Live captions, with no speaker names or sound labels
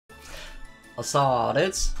What's up,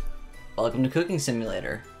 dudes? Welcome to Cooking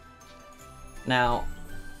Simulator. Now,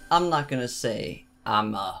 I'm not gonna say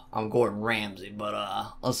I'm Gordon Ramsay,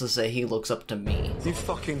 but let's just say he looks up to me. You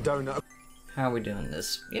fucking donut. How are we doing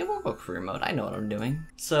this? Yeah, we'll go career mode. I know what I'm doing.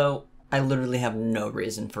 So, I literally have no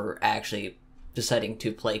reason for actually deciding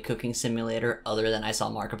to play Cooking Simulator other than I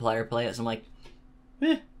saw Markiplier play it, so I'm like,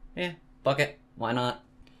 yeah, fuck it. Why not?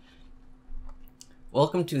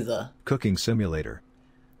 Welcome to the Cooking Simulator.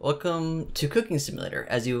 Welcome to Cooking Simulator.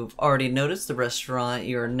 As you've already noticed, the restaurant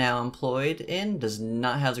you're now employed in does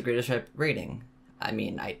not have the greatest rating. I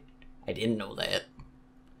mean, I didn't know that.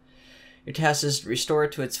 Your task is to restore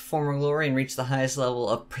it to its former glory and reach the highest level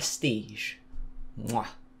of prestige. Mwah.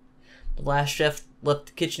 The last chef left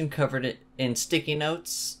the kitchen covered in sticky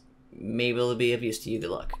notes. Maybe it'll be of use to you. Good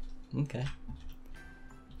luck. Okay.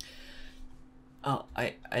 Oh,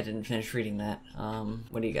 I didn't finish reading that.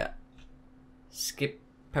 What do you got? Skip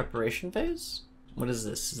preparation phase? What is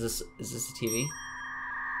this? Is this a TV?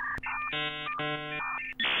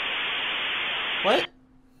 What?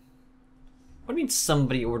 What do you mean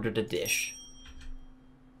somebody ordered a dish?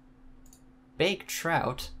 Baked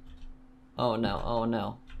trout? Oh no, oh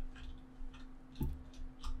no.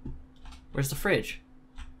 Where's the fridge?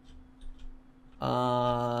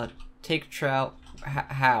 Take trout.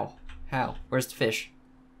 How? How? Where's the fish?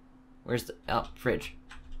 Where's the fridge?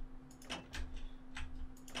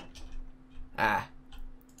 Ah.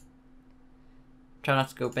 Try not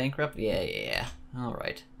to go bankrupt? Yeah.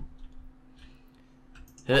 Alright.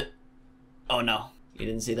 Oh no. You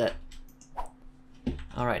didn't see that.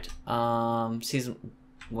 Alright. Season...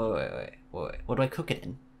 Wait. What do I cook it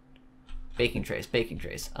in? Baking trays.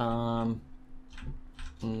 Oh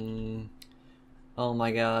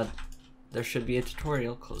my god. There should be a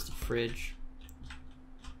tutorial. Close the fridge.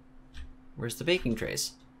 Where's the baking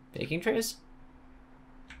trays? Baking trays?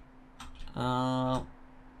 You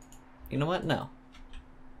know what? No.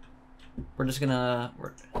 We're just gonna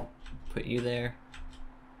put you there.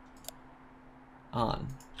 On.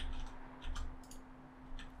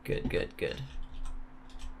 Good.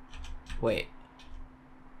 Wait.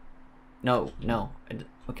 No.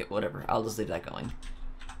 Okay, whatever. I'll just leave that going.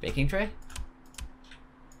 Baking tray?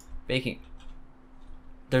 Baking.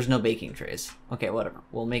 There's no baking trays. Okay, whatever.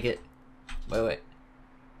 We'll make it... Wait.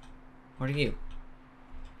 What are you?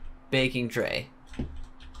 Baking tray.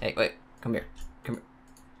 Hey, wait. Come here. Come.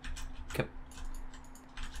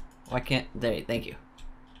 Why can't... There, thank you.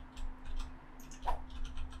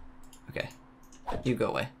 Okay. You go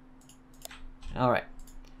away. Alright.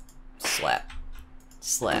 Slap.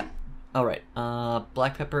 Alright.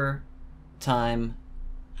 Black pepper, thyme,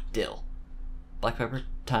 dill. Black pepper,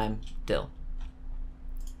 thyme, dill.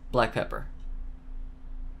 Black pepper.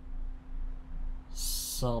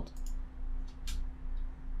 Salt.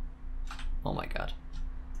 Oh my god.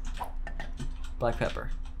 Black pepper.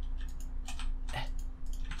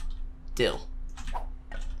 Dill.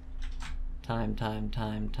 Thyme.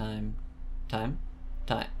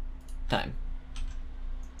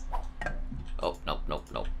 Oh, nope.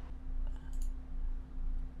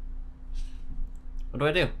 What do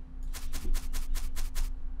I do?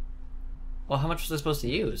 Well, how much was I supposed to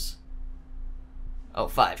use? Oh,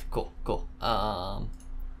 5. Cool. One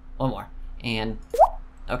more. And...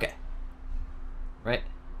 Okay. Right?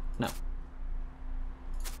 No.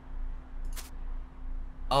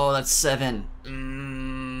 Oh, that's 7.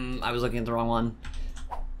 I was looking at the wrong one.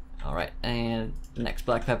 Alright, and the next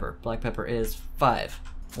black pepper. Black pepper is 5.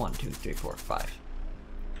 1, 2, 3, 4, 5.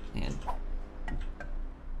 And...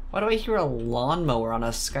 Why do I hear a lawnmower on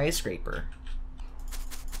a skyscraper?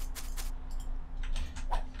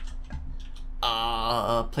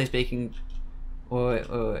 Place baking... Wait.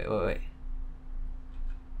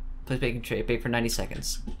 Place baking tray. Bake for 90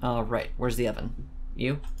 seconds. Right. Where's the oven?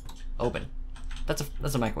 You? Open.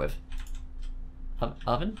 That's a microwave.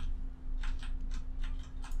 Oven?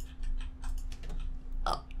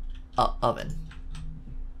 Oven.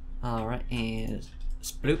 Alright, and...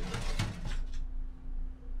 Sploop.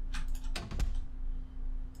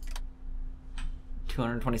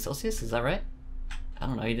 $220°C, is that right? I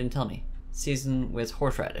don't know, you didn't tell me. Season with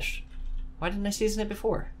horseradish. Why didn't I season it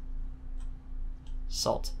before?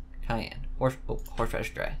 Salt. Cayenne.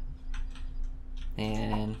 Horseradish dry.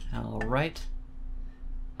 And, alright.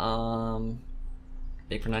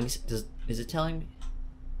 Bake for 90... Is it telling me?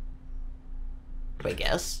 Do I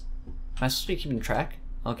guess? Am I supposed to be keeping track?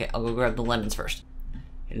 Okay, I'll go grab the lemons first.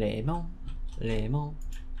 Lemon.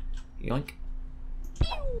 Yoink.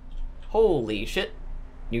 Holy shit.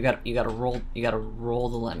 You gotta roll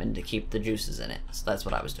the lemon to keep the juices in it. So that's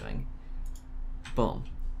what I was doing. Boom.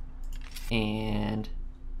 And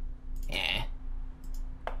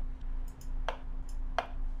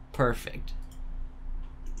Perfect.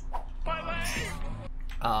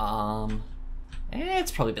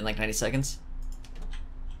 It's probably been like 90 seconds.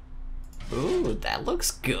 Ooh, that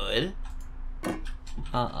looks good.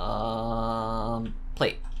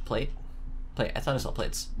 Plate. I thought I saw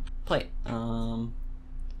plates. Plate.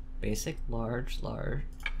 Basic, large.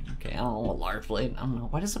 Okay, I don't know what large plate. I don't know.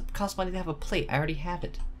 Why does it cost money to have a plate? I already have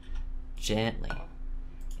it. Gently.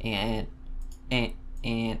 And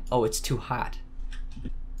oh, it's too hot.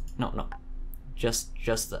 No. Just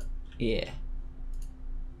the, yeah.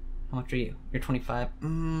 How much are you? You're 25.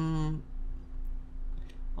 Oh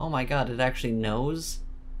my god, it actually knows?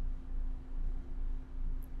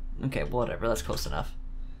 Okay, whatever, that's close enough.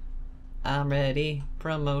 I'm ready.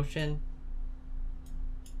 Promotion.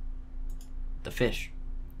 The fish.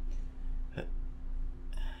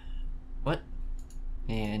 What?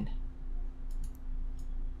 And...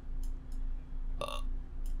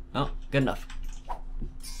 oh, good enough.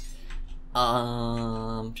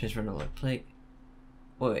 Change for another plate.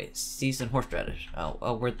 Wait, seasoned horseradish.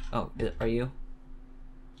 Where? Oh, are you?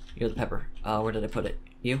 You're the pepper. Where did I put it?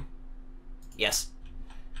 You? Yes.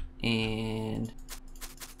 And...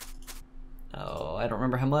 oh, I don't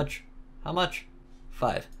remember how much. How much?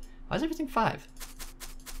 5. Why is everything 5?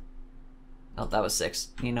 Oh, that was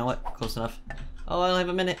 6. You know what? Close enough. Oh, I only have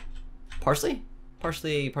a minute. Parsley?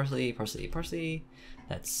 Parsley.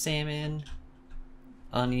 That's salmon.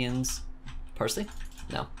 Onions. Parsley?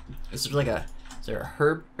 No. Is there a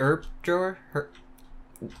herb drawer? Herb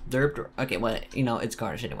drawer. Okay, well, you know, it's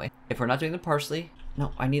garnish anyway. If we're not doing the parsley,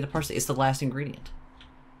 no, I need the parsley. It's the last ingredient.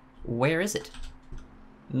 Where is it?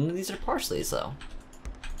 None of these are parsleys, though.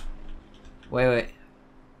 Wait.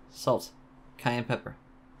 Salt. Cayenne pepper.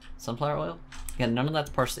 Sunflower oil? Yeah, none of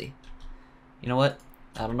that's parsley. You know what?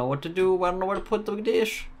 I don't know what to do. I don't know where to put the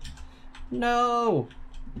dish. No!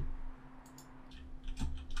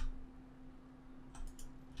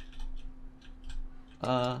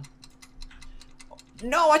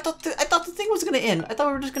 No, I thought the thing was gonna end. I thought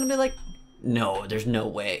we were just gonna be like, no, there's no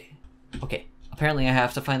way. Okay, apparently I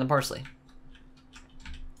have to find the parsley.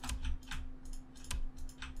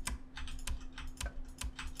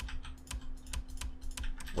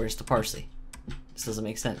 Where's the parsley? This doesn't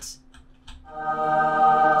make sense.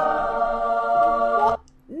 What?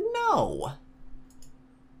 No.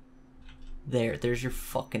 There's your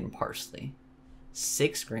fucking parsley.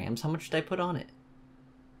 6 grams. How much did I put on it?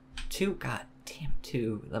 2. God damn,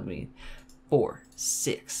 2. That means 4,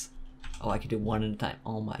 6. Oh, I could do 1 at a time.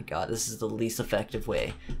 Oh my god, this is the least effective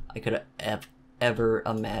way I could have ever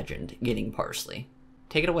imagined getting parsley.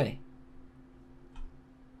 Take it away.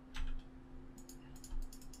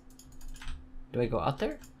 Do I go out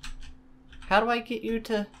there? How do I get you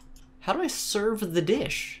to... how do I serve the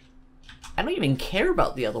dish? I don't even care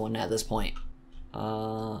about the other one at this point.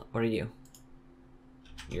 What are you?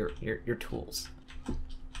 Your tools.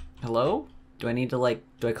 Hello? Do I need to, like,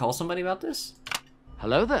 do I call somebody about this?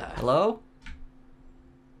 Hello there. Hello?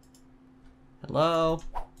 Hello?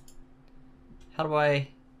 How do I...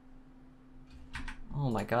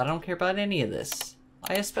 oh my god, I don't care about any of this.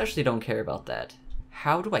 I especially don't care about that.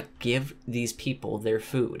 How do I give these people their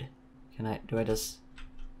food? Do I just...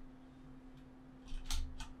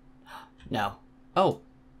 no. Oh!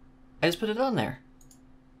 I just put it on there.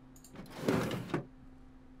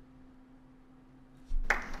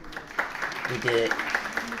 We did it.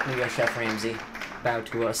 We got Chef Ramsay. Bow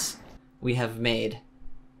to us. We have made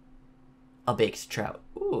a baked trout.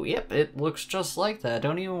 Ooh, yep, it looks just like that.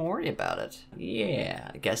 Don't even worry about it.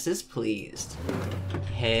 Yeah, guest is pleased.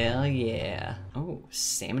 Hell yeah. Oh,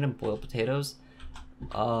 salmon and boiled potatoes.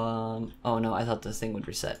 Oh no, I thought this thing would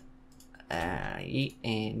reset. Yeet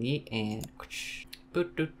and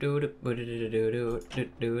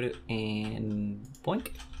and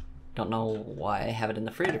boink. Don't know why I have it in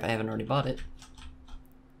the fridge if I haven't already bought it.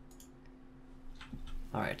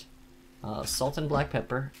 Alright. Salt and black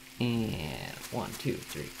pepper. And 1, 2,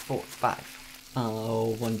 3, 4, 5.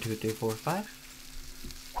 1, 2, 3, 4, 5.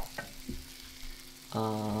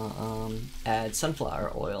 Add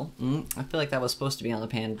sunflower oil. I feel like that was supposed to be on the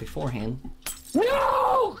pan beforehand.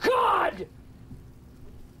 No, God!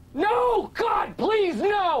 No, God, please,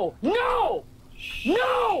 no! No!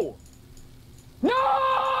 No!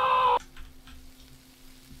 No!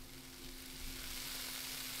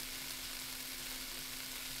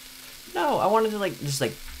 No, I wanted to just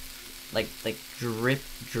drip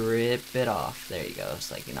it off. There you go.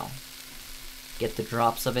 It's like, you know, get the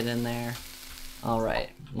drops of it in there. Alright.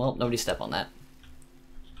 Well, nobody step on that.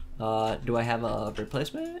 Do I have a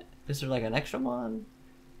replacement? Is there like an extra one?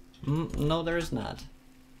 No, there is not.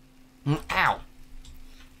 Ow!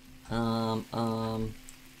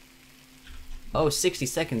 Oh, 60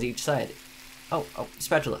 seconds each side. Oh,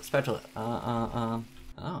 spatula.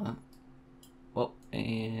 Well,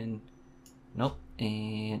 and nope,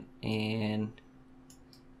 and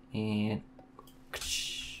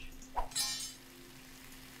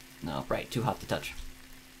no, right, too hot to touch.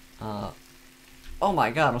 Oh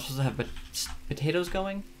my god, I'm supposed to have potatoes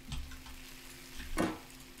going?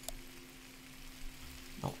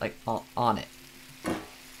 No, like on it.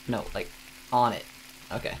 No, like on it.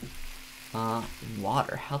 Okay.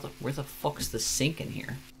 Water. Where the fuck's the sink in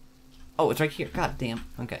here? Oh, it's right here. God damn.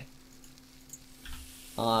 Okay.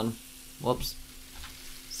 On. Whoops.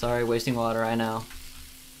 Sorry, wasting water, I know.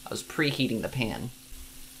 I was preheating the pan.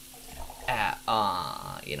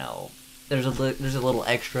 You know, there's a little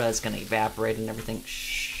extra that's gonna evaporate and everything.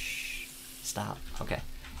 Shh. Stop. Okay.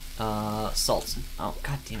 Salt. Oh,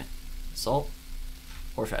 god damn it. Salt.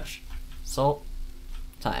 Horseradish. Salt.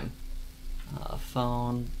 Time.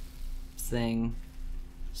 Phone. Thing.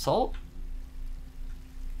 Salt?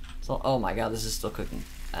 Salt. Oh my god, this is still cooking.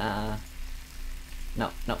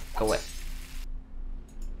 No, go away.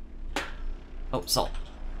 Oh, salt.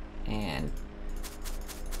 And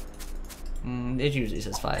it usually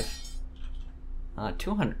says 5.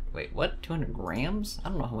 200. Wait, what? 200 grams? I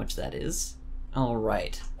don't know how much that is. All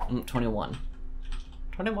right. 21.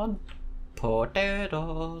 21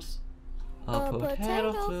 potatoes. A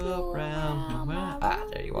potato flew around. Ah,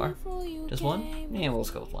 there you are. Just one? Yeah, we'll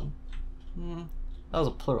just go with one. That was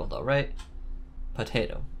a plural though, right?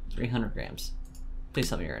 Potato. 300 grams. Please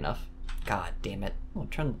tell me you're enough. God damn it. Oh,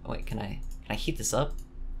 wait, can I heat this up?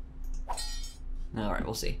 Alright,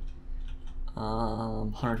 we'll see.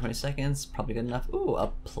 120 seconds, probably good enough. Ooh, a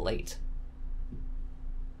plate.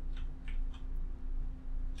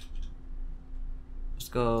 Let's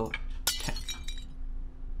go.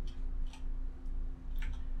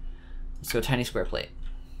 Let's go tiny square plate.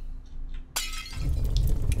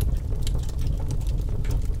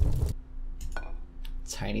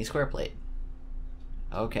 Tiny square plate.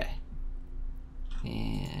 Okay.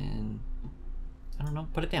 And I don't know,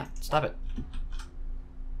 put it down. Stop it.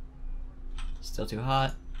 Still too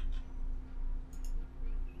hot.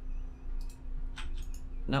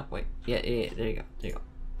 No, wait. Yeah, there you go.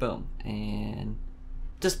 Boom. And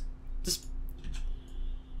just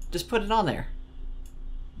put it on there.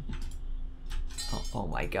 Oh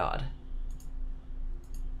my god.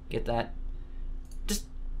 Get that. Just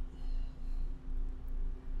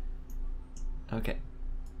okay.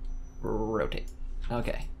 Rotate.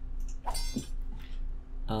 Okay.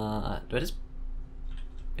 Do I just...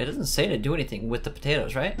 It doesn't say to do anything with the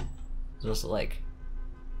potatoes, right? It's just like...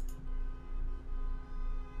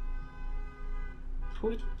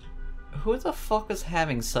 Who the fuck is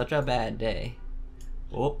having such a bad day?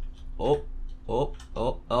 Oh.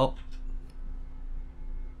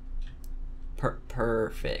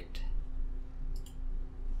 Perfect.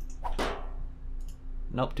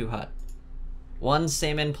 Nope, too hot. 1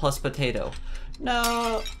 salmon plus potato.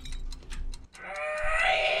 No!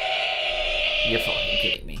 You're fucking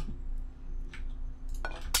kidding me.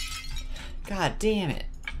 God damn it.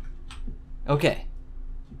 Okay.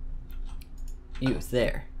 You,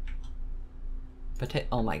 there.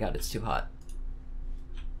 Oh my god, it's too hot.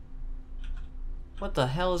 What the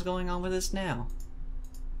hell is going on with this now?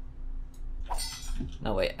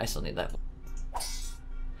 No, wait, I still need that.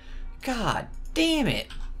 God damn it!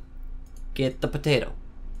 Get the potato.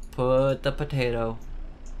 Put the potato.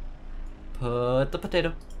 Put the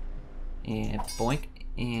potato. And boink.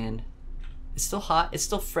 And it's still hot. It's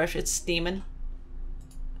still fresh. It's steaming.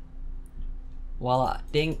 Voila.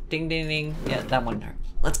 Ding, ding, ding, ding. Yeah, that one.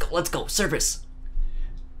 Let's go. Let's go. Service.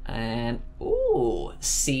 And, ooh.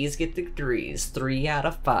 C's get the degrees. 3 out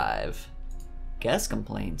of 5. Guest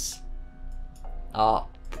complaints. Oh,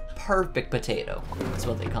 perfect potato. That's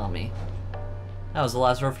what they call me. That was the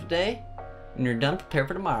last row for today. When you're done, prepare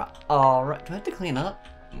for tomorrow. Alright, do I have to clean up?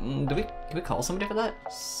 Can we call somebody for that?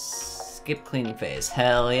 Skip cleaning phase.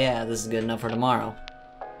 Hell yeah, this is good enough for tomorrow.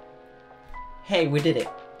 Hey, we did it.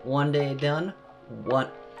 1 day done.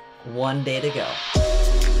 One day to go.